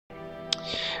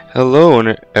Hello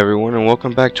everyone, and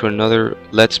welcome back to another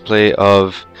Let's Play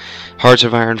of Hearts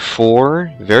of Iron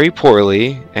 4. Very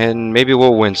poorly, and maybe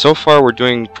we'll win. So far we're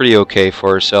doing pretty okay for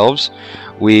ourselves.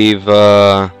 We've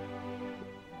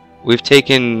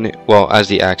taken, well, as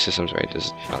the Axis, I'm sorry,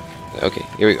 okay,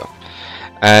 here we go.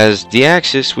 As the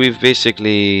Axis, we've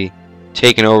basically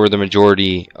taken over the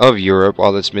majority of Europe.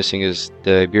 All that's missing is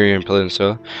the Iberian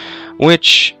Peninsula,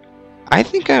 which I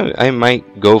think I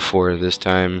might go for this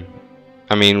time.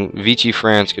 I mean, Vichy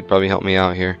France could probably help me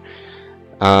out here.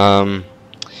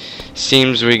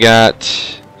 Seems we got...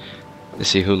 Let's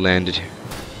see who landed here.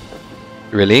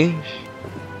 Really?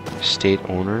 State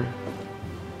owner?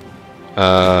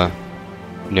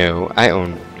 No, I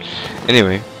own.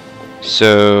 Anyway,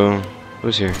 so...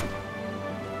 Who's here?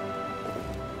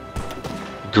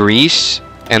 Greece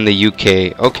and the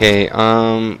UK. Okay,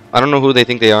 I don't know who they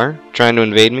think they are, trying to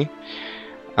invade me.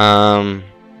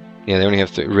 Yeah, they only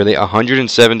have really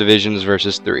 107 divisions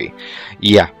versus 3.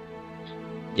 Yeah,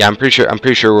 I'm pretty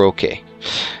sure we're okay.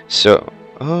 So,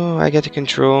 oh, I get to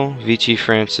control Vichy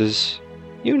France's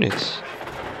units.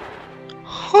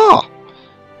 Huh.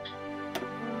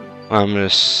 I'm gonna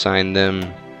assign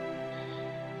them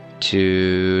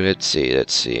to. Let's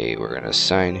see. We're gonna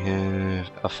assign him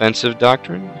offensive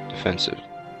doctrine, defensive.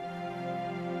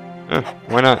 Huh,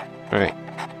 why not? All right,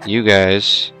 you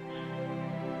guys.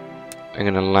 I'm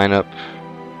gonna line up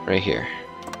right here.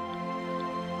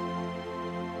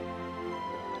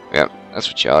 Yep, that's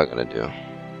what y'all are gonna do.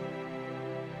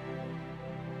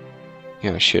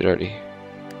 Yeah, shit already.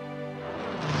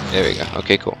 There we go.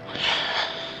 Okay, cool.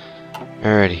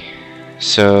 Alrighty.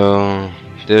 So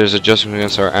there's adjustment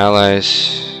against our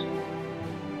allies.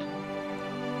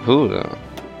 Who though?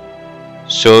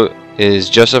 So is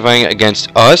justifying it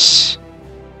against us?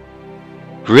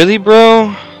 Really,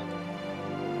 bro?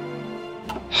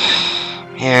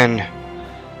 Man,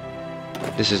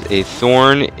 this is a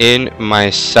thorn in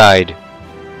my side. I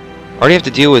already have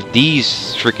to deal with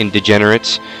these freaking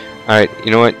degenerates. Alright, you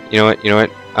know what?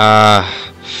 I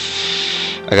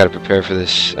gotta prepare for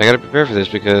this.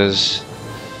 Because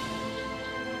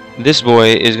this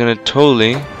boy is gonna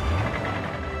totally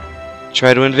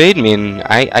try to invade me, and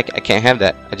I can't have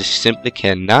that. I just simply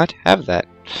cannot have that.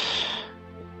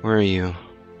 Where are you?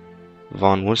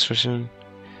 Von Worsterson?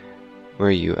 Where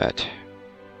are you at?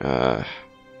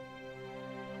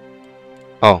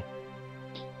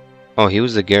 Oh, he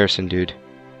was the garrison dude.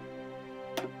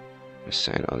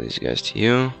 Assign all these guys to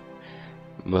you.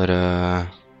 But, Army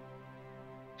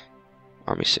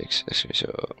 6.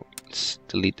 So, let's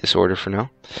delete this order for now.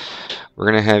 We're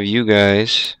gonna have you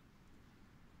guys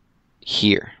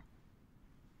here.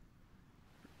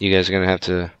 You guys are gonna have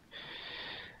to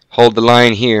hold the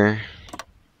line here.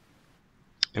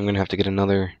 I'm gonna have to get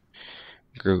another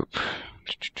group.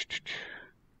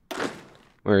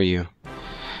 Where are you?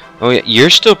 Oh yeah, you're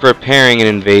still preparing an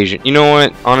invasion. You know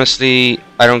what? Honestly,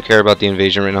 I don't care about the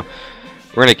invasion right now.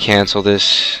 We're gonna cancel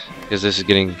this because this is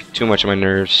getting too much of my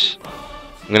nerves.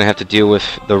 I'm gonna have to deal with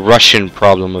the Russian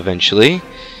problem eventually.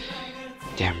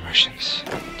 Damn Russians.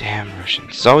 Damn Russians.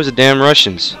 It's always the damn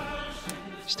Russians.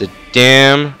 It's the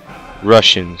damn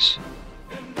Russians.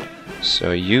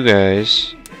 So you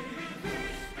guys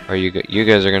you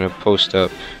guys are gonna post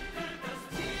up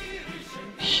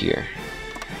here.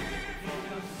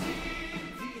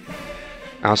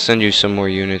 I'll send you some more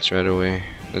units right away.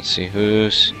 Let's see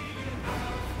who's.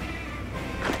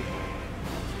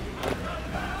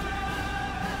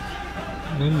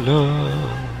 La la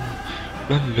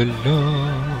la la la.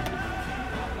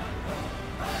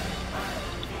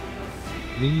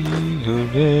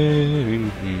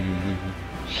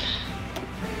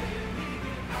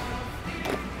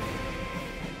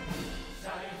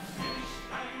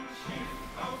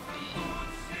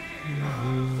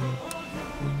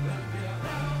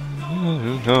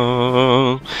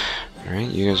 Alright,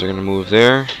 you guys are gonna move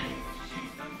there.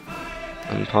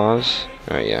 Unpause.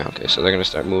 Alright, yeah, okay, so they're gonna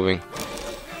start moving.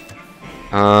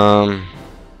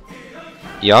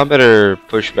 Y'all better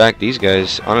push back these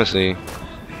guys, honestly. I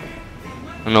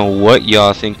don't know what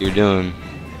y'all think you're doing.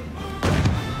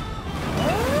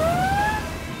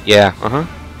 Yeah,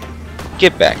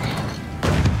 Get back.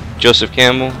 Joseph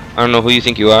Campbell, I don't know who you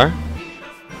think you are.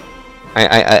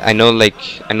 I know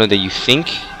that you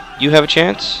think you have a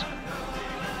chance,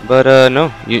 but no,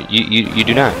 you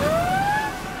do not.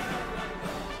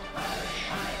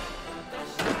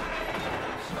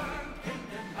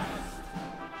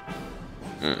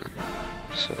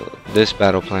 So this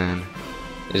battle plan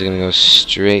is gonna go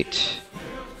straight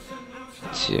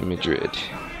to Madrid.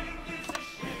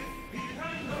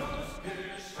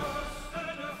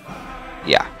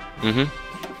 Yeah.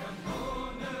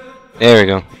 There we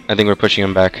go. I think we're pushing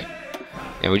them back.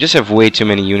 Yeah, we just have way too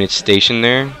many units stationed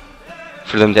there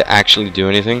for them to actually do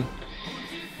anything.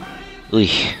 Oy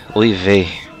vey.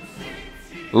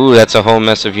 Ooh, that's a whole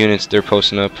mess of units they're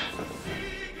posting up.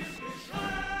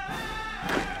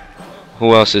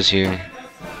 Who else is here?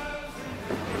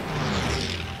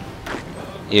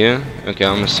 Yeah? Okay,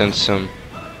 I'm gonna send some.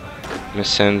 I'm gonna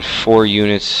send 4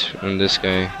 units from this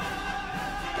guy.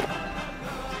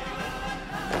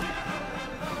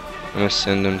 I'm gonna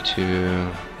send them to.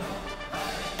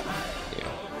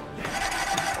 Yeah.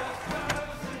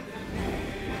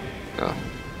 Oh,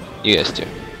 you guys too.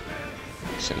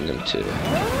 Send them to.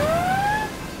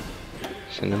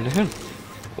 Send them to him.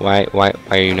 Why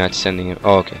are you not sending him?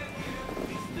 Oh, okay.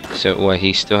 So what?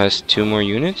 He still has 2 more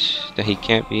units that he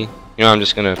can't be. You know, I'm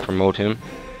just gonna promote him.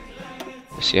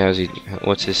 Let's see how's he.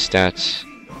 What's his stats?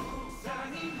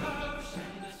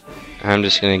 I'm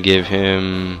just gonna give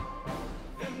him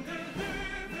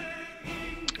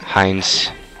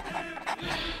Heinz.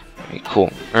 Okay,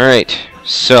 cool. All right.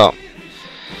 So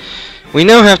we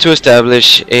now have to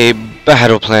establish a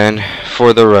battle plan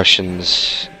for the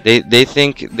Russians. They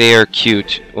think they are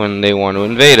cute when they want to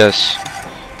invade us.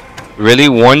 Really,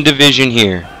 1 division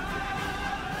here?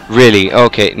 Really?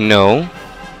 Okay, no.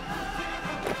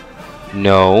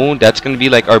 No, that's gonna be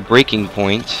like our breaking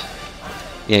point.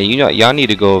 Yeah, you know, y'all need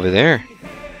to go over there.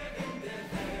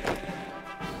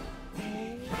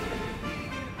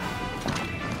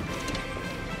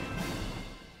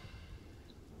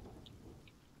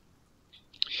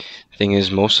 Thing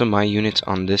is, most of my units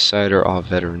on this side are all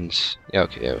veterans. Yeah,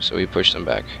 okay, yeah, so we push them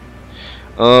back.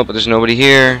 Oh, but there's nobody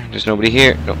here. There's nobody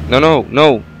here.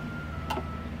 No.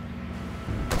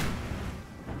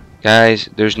 Guys,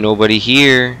 there's nobody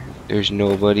here. There's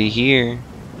nobody here.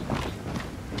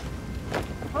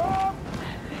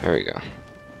 There we go.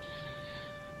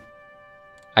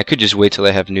 I could just wait till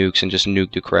I have nukes and just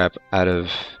nuke the crap out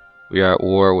of... We are at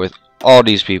war with all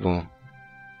these people.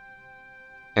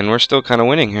 And we're still kind of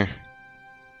winning here.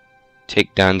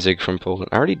 Take Danzig from Poland.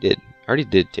 I already did. I already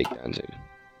did take Danzig.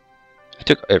 I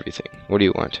took everything. What do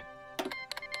you want?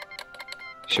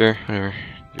 Sure, whatever.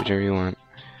 Do whatever you want.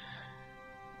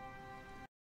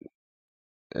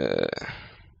 Oh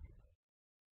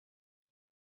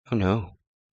no.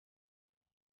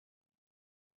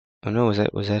 Oh no, was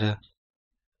that a...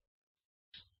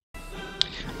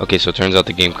 Okay, so it turns out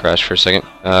the game crashed for a second.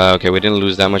 Okay, we didn't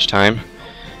lose that much time.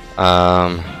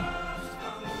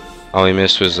 All we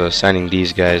missed was assigning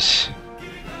these guys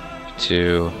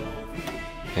to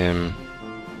him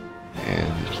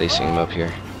and placing him up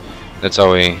here. That's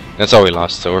all we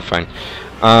lost, so we're fine.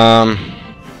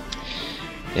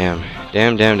 Damn.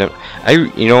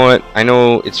 You know what? I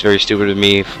know it's very stupid of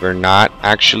me for not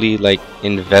actually like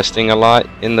investing a lot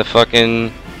in the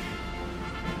fucking.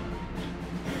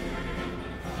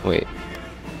 Wait.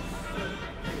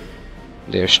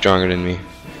 They're stronger than me.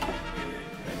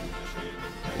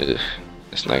 Ugh,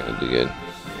 that's not gonna be good.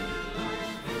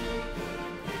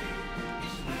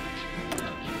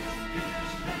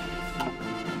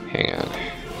 Hang on.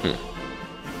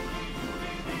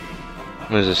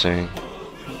 What is it saying?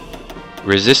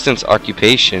 Resistance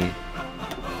occupation.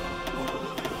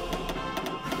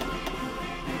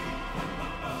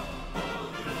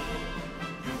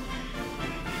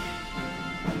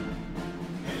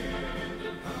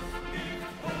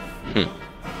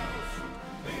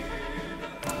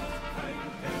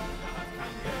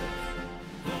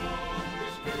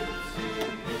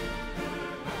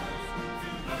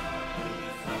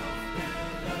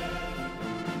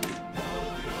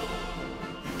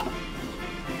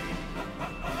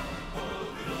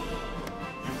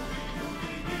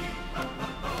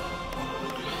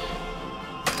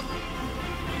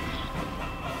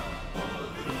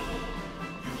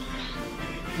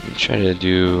 Try to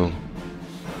do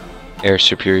air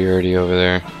superiority over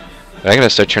there. But I gotta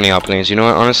start turning out planes. You know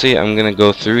what? Honestly, I'm gonna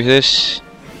go through this.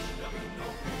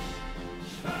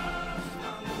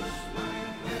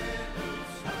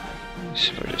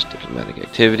 For just diplomatic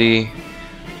activity.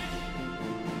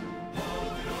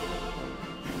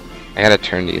 I gotta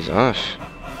turn these off.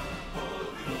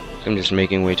 I'm just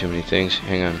making way too many things.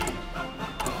 Hang on.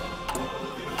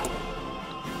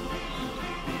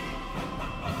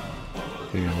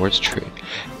 Where's trade?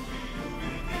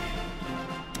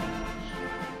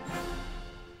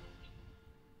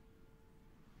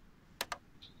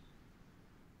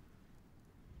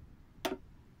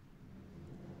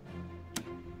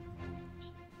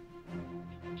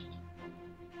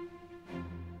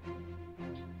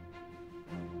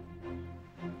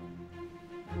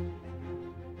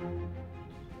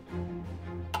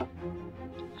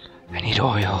 I need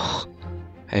oil.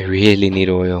 I really need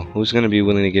oil. Who's gonna be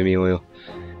willing to give me oil?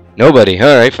 Nobody.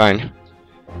 Alright, fine.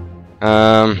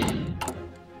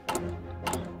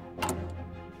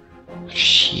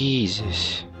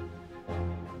 Jesus.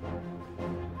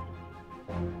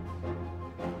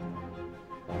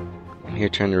 I'm here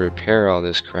trying to repair all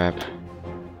this crap.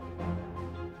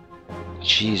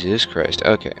 Jesus Christ.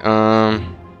 Okay,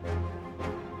 I'm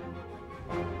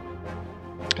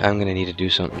gonna need to do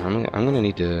something. I'm gonna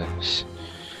need to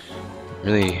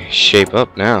really shape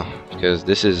up now, because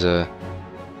this is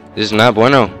not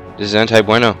bueno. This is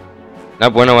anti-bueno.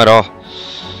 Not bueno at all.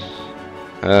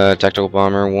 Tactical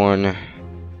bomber 1.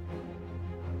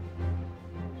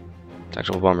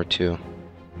 Tactical bomber 2.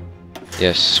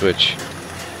 Yes, switch.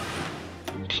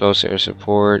 Close air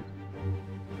support.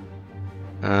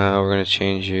 We're gonna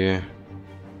change you.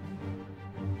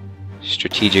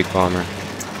 Strategic bomber.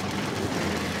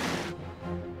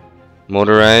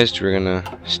 Motorized, we're gonna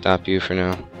stop you for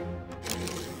now.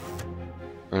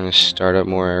 We're gonna start up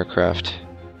more aircraft.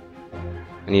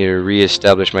 I need to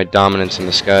re-establish my dominance in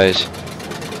the skies.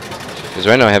 Because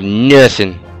right now I have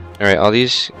nothing. Alright, all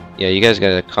these... Yeah, you guys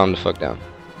gotta calm the fuck down.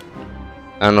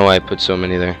 I don't know why I put so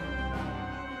many there.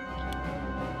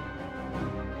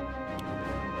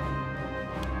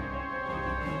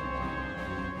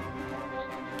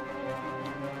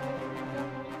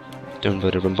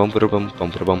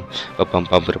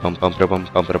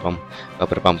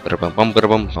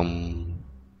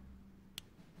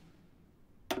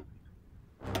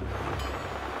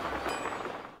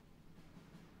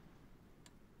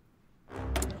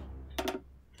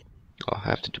 I'll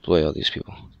have to deploy all these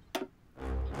people.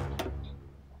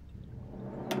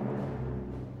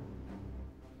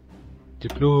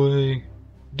 Deploy,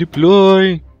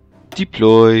 deploy,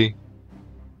 deploy,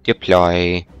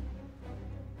 deploy,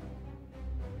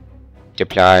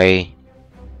 deploy,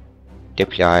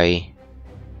 deploy,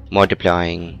 more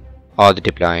deploying, all the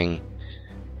deploying,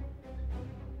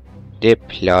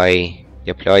 deploy,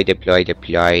 deploy, deploy,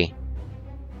 deploy.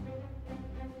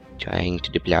 Trying to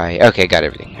deploy. Okay, got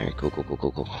everything. Alright, cool.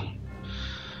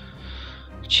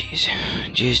 Jeez.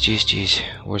 Jeez.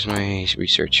 Where's my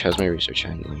research? How's my research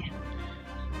handling?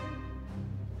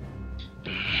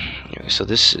 Anyway, so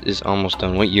this is almost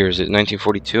done. What year is it?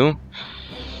 1942?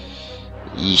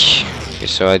 Yeesh. Okay,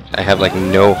 so I have like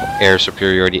no air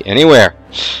superiority anywhere.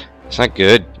 It's not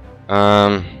good.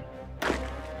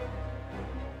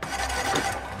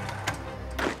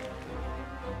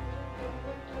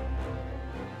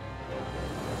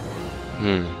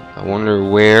 I wonder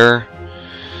where...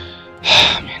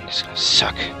 Man, this is gonna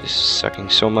suck. This is sucking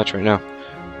so much right now.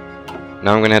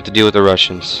 Now I'm gonna have to deal with the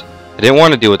Russians. I didn't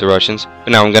want to deal with the Russians,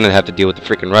 but now I'm gonna have to deal with the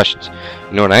freaking Russians.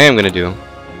 You know what I am gonna do?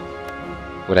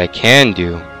 What I can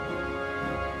do...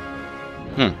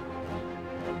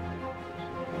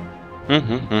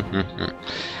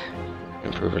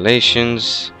 Improve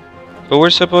relations. But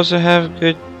we're supposed to have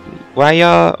good... Why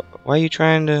are you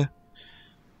trying to...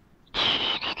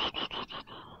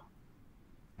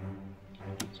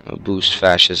 I'll boost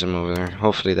fascism over there.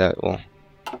 Hopefully that will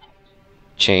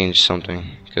change something.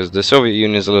 Because the Soviet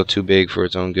Union is a little too big for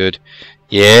its own good.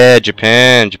 Yeah,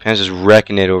 Japan! Japan's just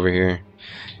wrecking it over here.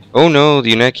 Oh no, the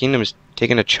United Kingdom is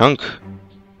taking a chunk. What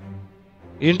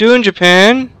you doing,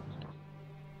 Japan?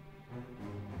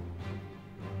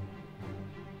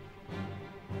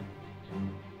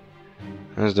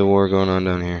 How's the war going on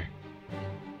down here?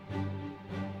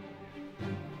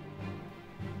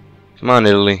 Come on,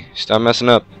 Italy. Stop messing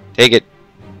up. Take it.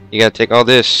 You gotta take all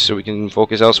this so we can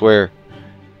focus elsewhere.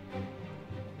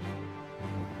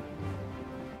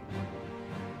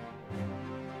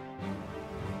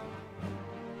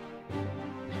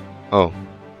 Oh.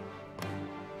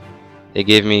 They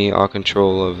gave me all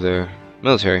control of their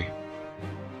military.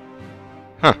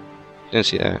 Huh. Didn't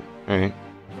see that. Alright.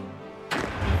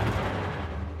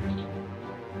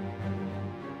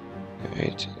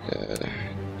 Alright.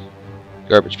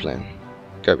 Garbage plan.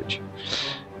 Garbage.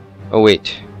 Oh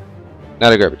wait.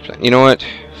 Not a garbage plan. You know what?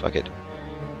 Fuck it.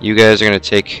 You guys are gonna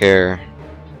take care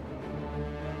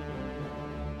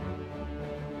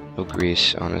of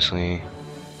Greece, honestly.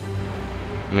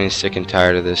 I'm getting sick and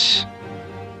tired of this.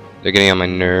 They're getting on my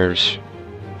nerves.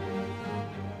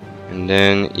 And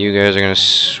then you guys are gonna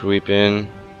sweep in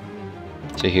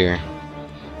to here.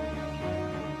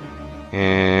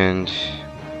 And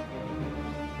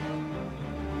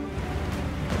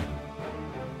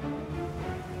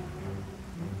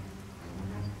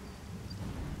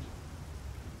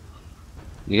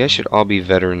you guys should all be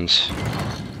veterans.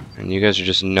 And you guys are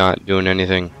just not doing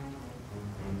anything.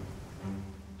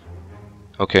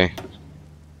 Okay.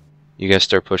 You guys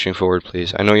start pushing forward,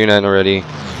 please. I know you're not already,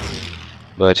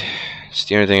 but it's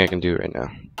the only thing I can do right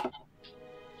now.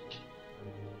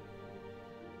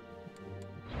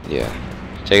 Yeah.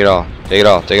 Take it all. Take it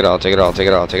all. Take it all. Take it all. Take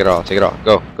it all. Take it all. Take it all.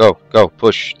 Go. Go. Go.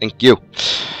 Push. Thank you.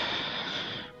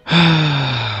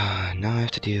 Now I have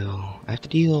to deal. I have to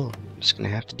deal. I'm just gonna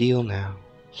have to deal now.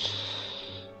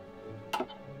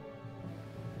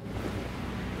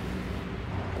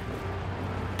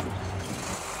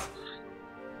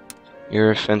 Your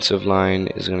offensive line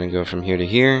is gonna go from here to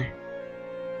here.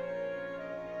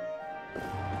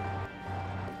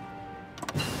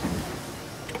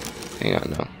 Hang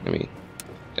on, no. I mean,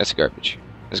 that's garbage.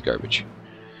 That's garbage.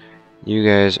 You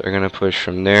guys are gonna push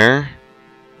from there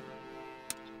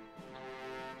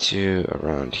to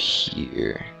around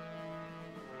here.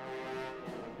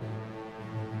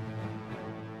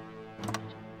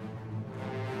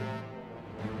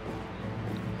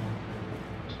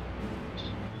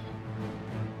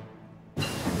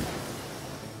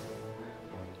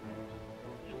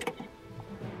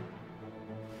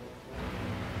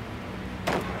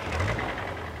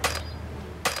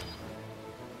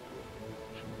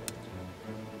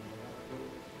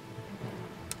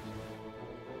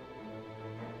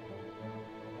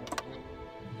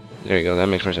 There you go, that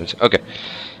makes more sense. Okay.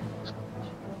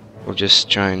 We're just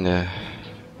trying to...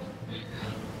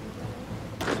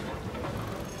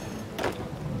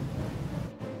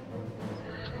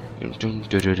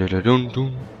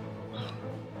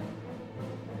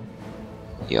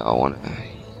 Y'all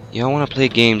wanna play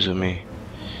games with me.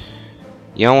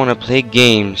 Y'all wanna play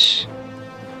games.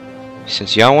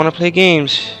 Since y'all wanna play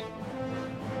games,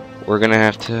 we're gonna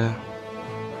have to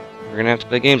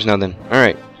play games now then.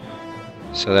 Alright.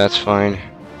 So that's fine.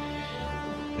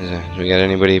 Do we got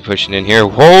anybody pushing in here?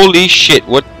 Holy shit!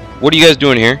 What are you guys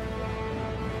doing here?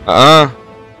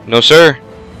 No sir.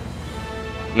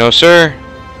 No sir.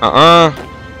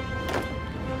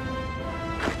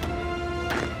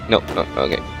 No,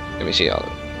 okay. Let me see all of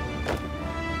them.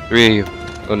 3 of you.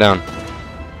 Go down.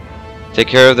 Take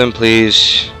care of them,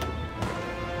 please.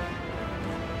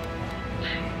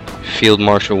 Field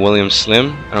Marshal William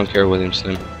Slim. I don't care, William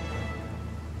Slim.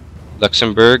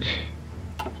 Luxembourg.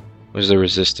 Where's the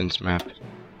resistance map?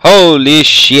 Holy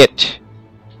shit!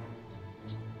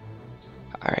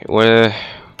 Alright, what?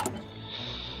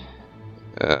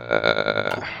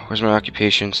 Where's my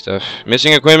occupation stuff?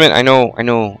 Missing equipment. I know.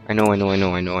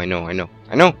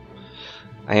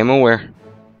 I am aware.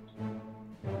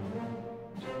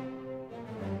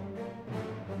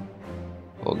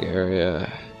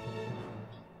 Bulgaria.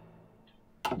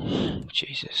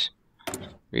 Jesus.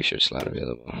 Research slot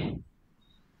available.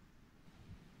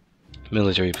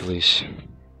 Military police.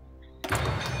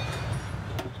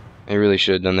 I really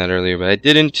should have done that earlier, but I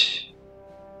didn't.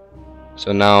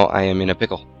 So now I am in a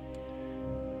pickle.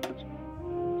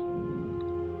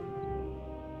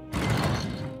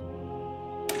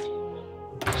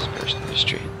 Dispersed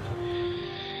industry.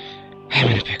 I'm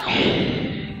in a pickle.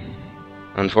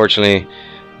 Unfortunately,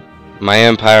 my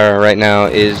empire right now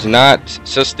is not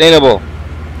sustainable.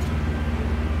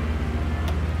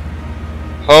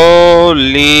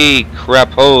 Holy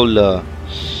crapola.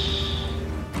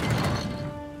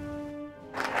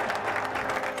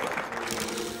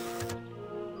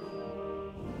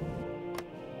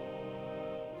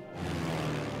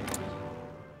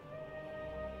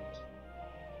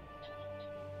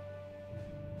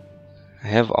 I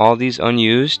have all these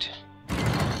unused.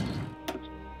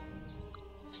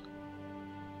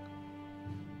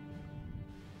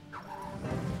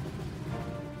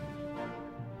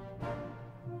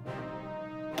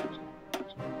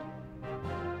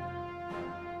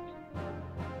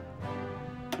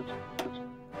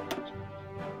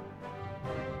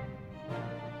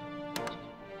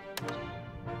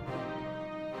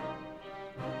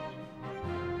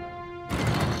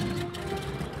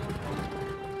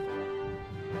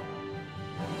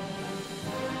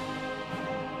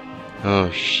 Oh,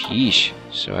 sheesh.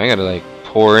 So I gotta, like,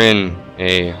 pour in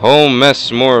a whole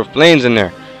mess more of planes in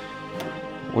there.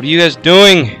 What are you guys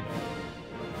doing?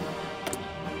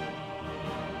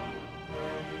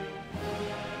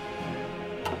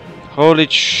 Holy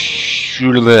sh...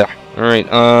 Alright,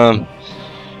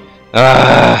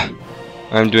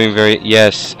 I'm doing very...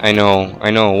 Yes, I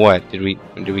know. What? Did we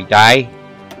die?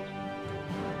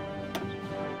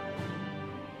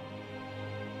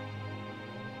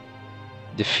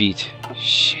 Defeat.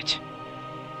 Shit.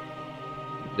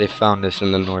 They found us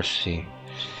in the North Sea.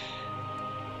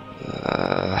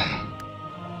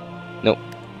 Nope.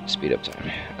 Speed up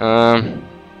time.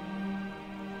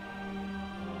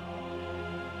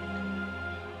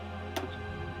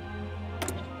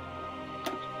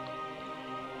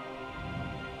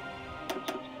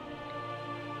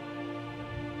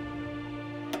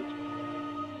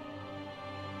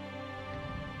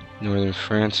 Northern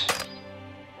France.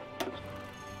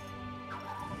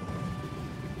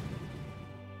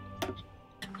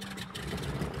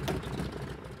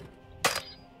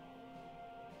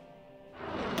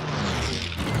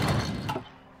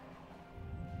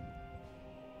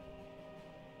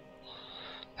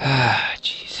 Ah,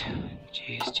 jeez.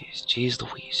 Jeez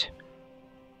Louise.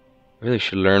 I really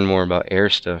should learn more about air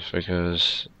stuff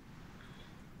because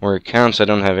where it counts, I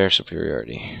don't have air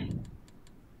superiority.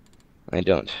 I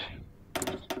don't.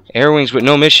 Air wings with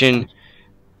no mission.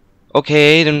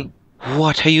 Okay, then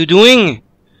what are you doing?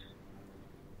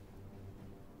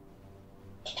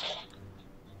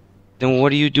 Then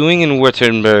what are you doing in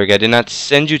Württemberg? I did not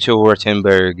send you to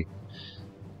Württemberg.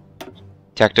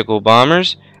 Tactical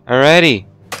bombers? Alrighty.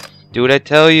 Do what I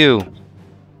tell you.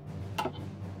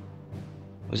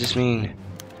 What does this mean?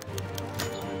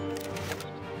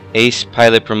 Ace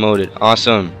pilot promoted.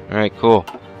 Awesome. Alright, cool.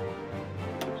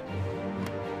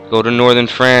 Go to Northern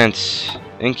France.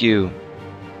 Thank you.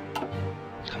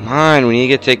 Come on, we need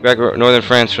to take back Northern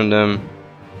France from them.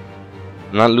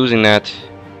 I'm not losing that.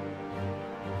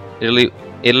 Italy.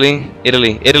 What are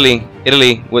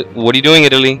you doing,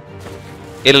 Italy?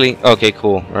 Italy. Okay,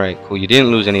 cool. Alright, cool. You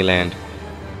didn't lose any land.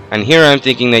 And here I'm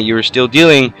thinking that you were still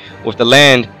dealing with the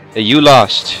land that you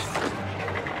lost.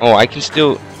 Oh, I can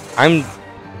still... I'm...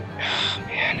 Oh,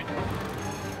 man.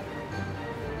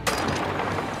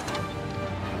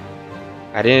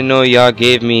 I didn't know y'all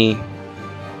gave me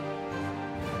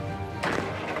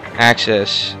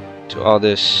access to all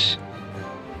this.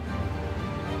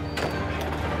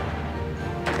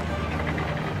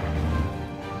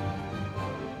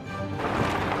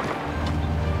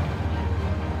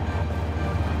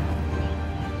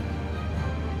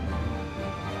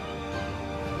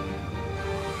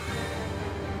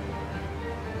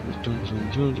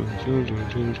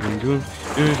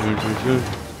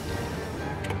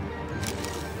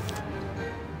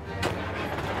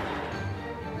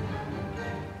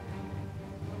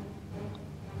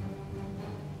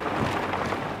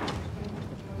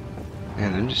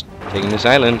 And I'm just taking this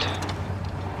island.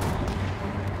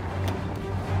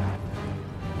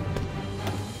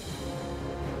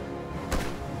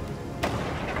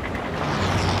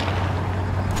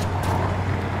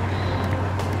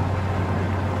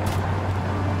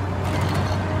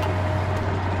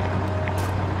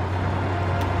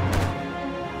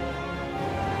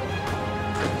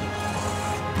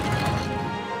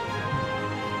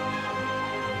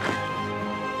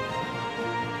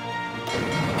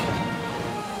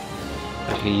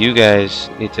 You guys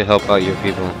need to help out your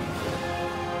people.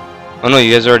 Oh no,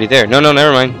 you guys are already there. No,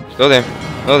 never mind. Go there.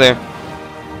 Go there.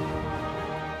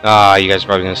 Ah, you guys are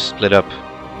probably gonna split up.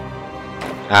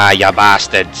 Ah, ya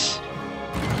bastards.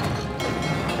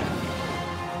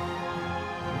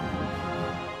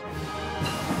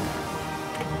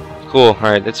 Cool.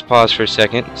 Alright, let's pause for a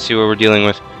second. See what we're dealing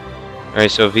with.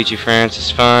 Alright, so Vichy France is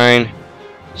fine.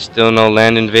 Still no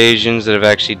land invasions that have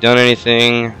actually done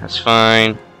anything. That's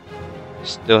fine.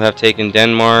 Still have taken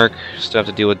Denmark. Still have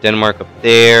to deal with Denmark up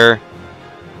there.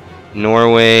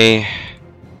 Norway.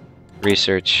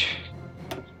 Research.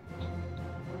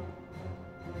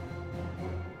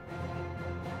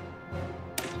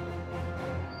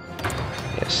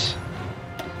 Yes.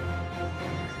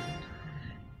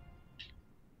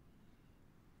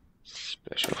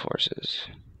 Special forces.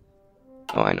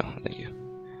 Oh, I know. Thank you.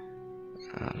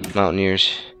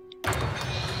 Mountaineers.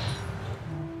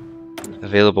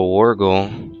 Available war goal.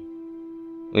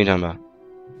 What are you talking about?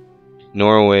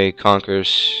 Norway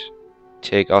conquers.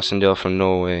 Take Ossendale from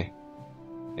Norway.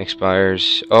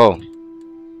 Expires. Oh.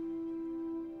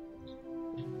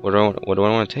 What do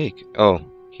I want to take? Oh,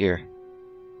 here.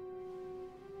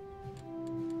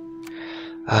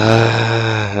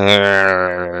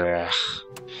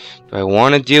 Do I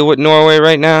want to deal with Norway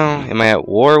right now? Am I at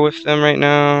war with them right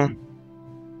now?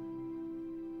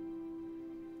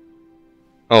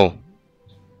 Oh.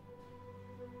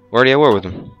 We're already at war with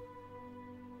them.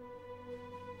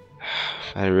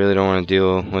 I really don't want to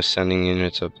deal with sending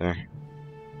units up there.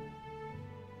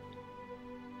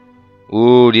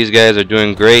 Ooh, these guys are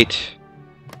doing great.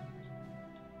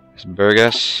 It's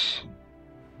Burgas.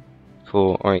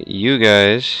 Cool. Alright, you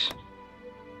guys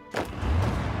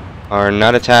are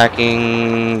not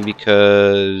attacking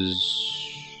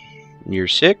because you're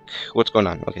sick? What's going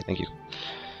on? Okay, thank you.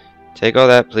 Take all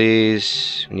that,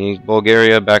 please. We need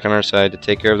Bulgaria back on our side to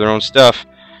take care of their own stuff.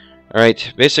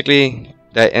 Alright, basically,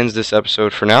 that ends this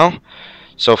episode for now.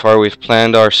 So far, we've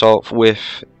planned our assault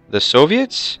with the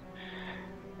Soviets.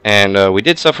 And we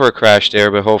did suffer a crash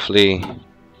there, but hopefully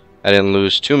I didn't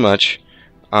lose too much.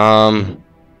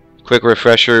 Quick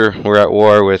refresher, we're at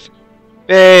war with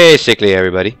basically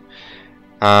everybody.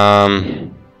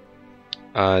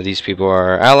 These people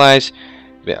are allies.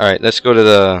 All right, let's go to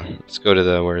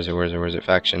the where is it?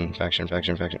 Faction. Okay,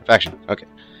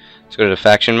 let's go to the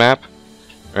faction map.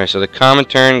 All right, so the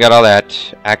Comintern got all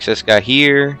that. Axis got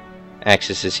here.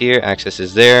 Axis is here. Axis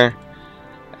is there.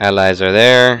 Allies are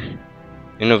there.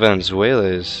 You know Venezuela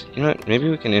is. You know what? Maybe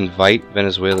we can invite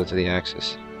Venezuela to the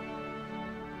Axis.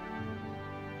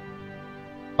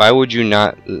 Why would you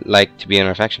not like to be in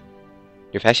our faction?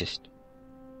 You're fascist.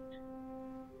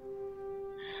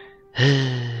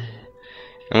 I'm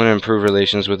gonna improve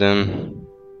relations with them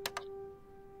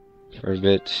for a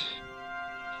bit.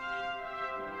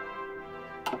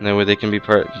 And that way they can be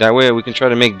part. That way we can try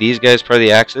to make these guys part of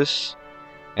the Axis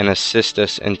and assist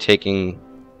us in taking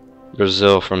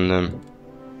Brazil from them.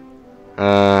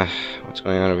 What's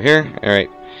going on over here? All right,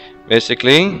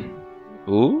 basically,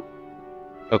 ooh.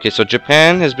 Okay, so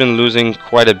Japan has been losing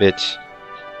quite a bit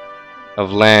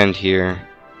of land here.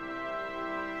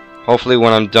 Hopefully,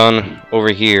 when I'm done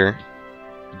over here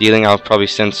dealing, I'll probably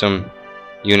send some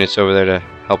units over there to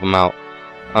help them out.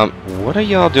 What are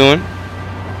y'all doing?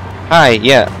 Hi,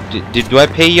 yeah. Do I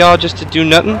pay y'all just to do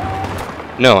nothing?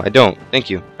 No, I don't. Thank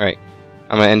you. Alright,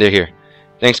 I'm gonna end it here.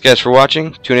 Thanks, guys, for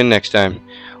watching. Tune in next time,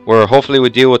 where hopefully we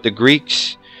deal with the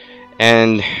Greeks,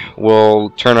 and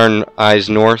we'll turn our eyes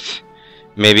north,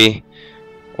 maybe,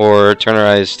 or turn our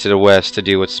eyes to the west to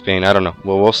deal with Spain. I don't know.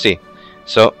 Well, we'll see.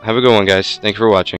 So, have a good one, guys. Thank you for watching.